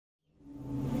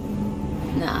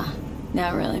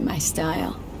Not really my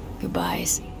style.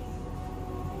 Goodbyes.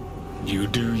 You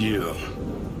do you.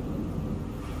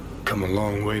 Come a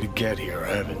long way to get here,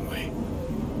 haven't we?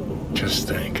 Just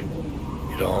think.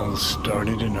 It all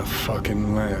started in a fucking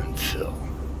landfill.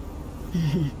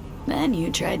 Then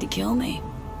you tried to kill me.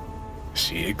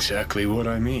 See exactly what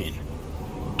I mean?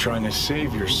 Trying to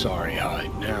save your sorry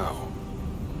hide now.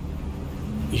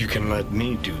 You can let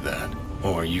me do that,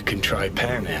 or you can try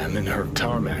Panam and her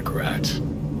tarmac rats.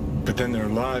 But then their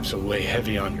lives will weigh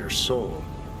heavy on your soul.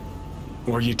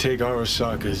 Or you take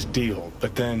Arasaka's deal,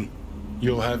 but then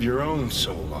you'll have your own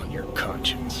soul on your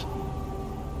conscience.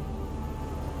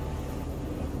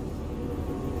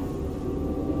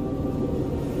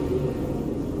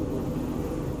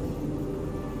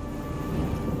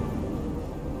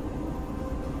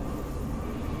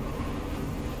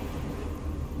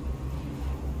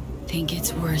 Think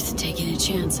it's worth taking a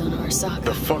chance on Arasaka.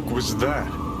 The fuck was that?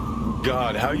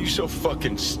 God, how are you so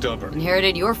fucking stubborn?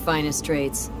 Inherited your finest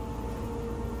traits.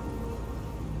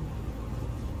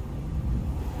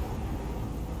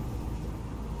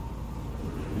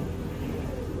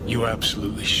 You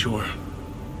absolutely sure?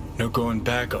 No going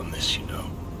back on this, you know.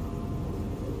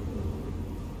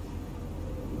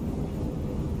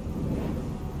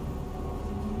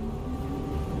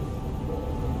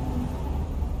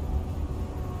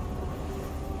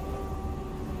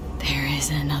 There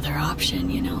is another option,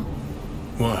 you know.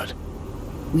 What?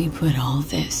 We put all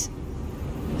this,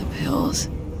 the pills,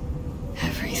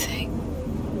 everything,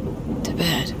 to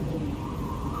bed.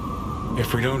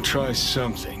 If we don't try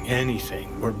something,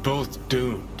 anything, we're both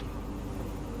doomed.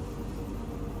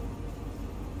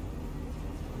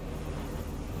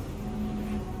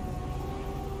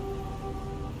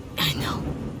 I know.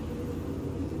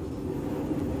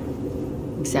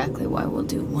 Exactly why we'll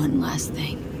do one last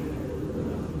thing.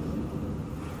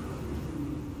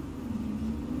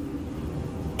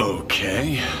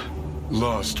 Okay.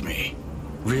 Lost me.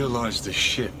 Realize the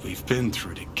shit we've been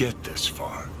through to get this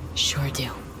far. Sure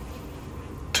do.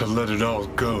 To let it all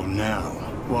go now.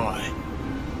 Why?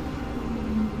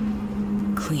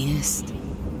 Cleanest,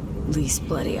 least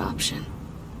bloody option.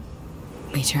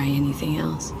 We try anything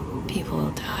else, people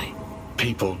will die.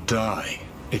 People die.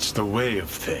 It's the way of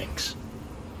things.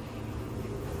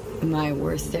 Am I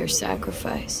worth their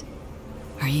sacrifice?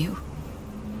 Are you?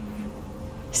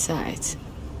 Besides,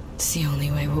 it's the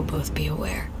only way we'll both be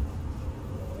aware.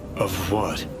 Of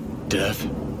what? Death?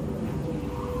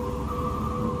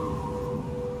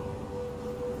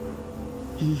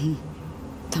 Mm-hmm.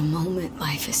 The moment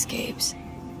life escapes.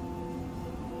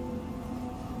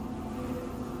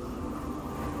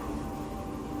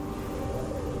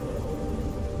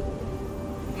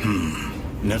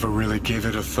 Never really gave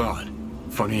it a thought.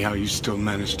 Funny how you still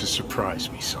manage to surprise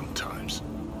me sometimes.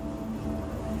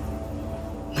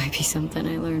 Might be something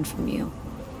I learned from you.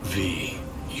 V,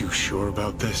 you sure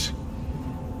about this?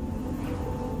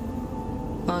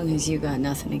 Long as you got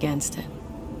nothing against it.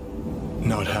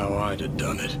 Not how I'd have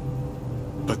done it.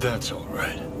 But that's all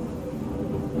right.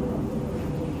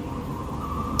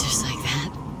 Just like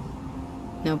that?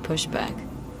 No pushback?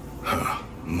 Huh.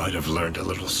 Might have learned a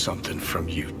little something from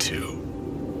you, too.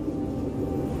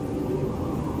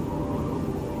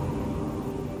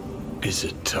 Is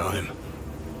it time?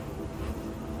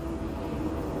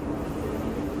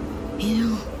 You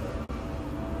know,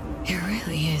 it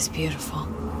really is beautiful.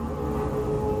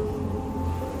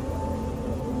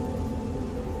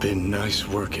 Been nice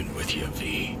working with you,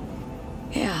 V.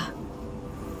 Yeah.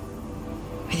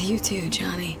 With you too,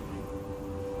 Johnny.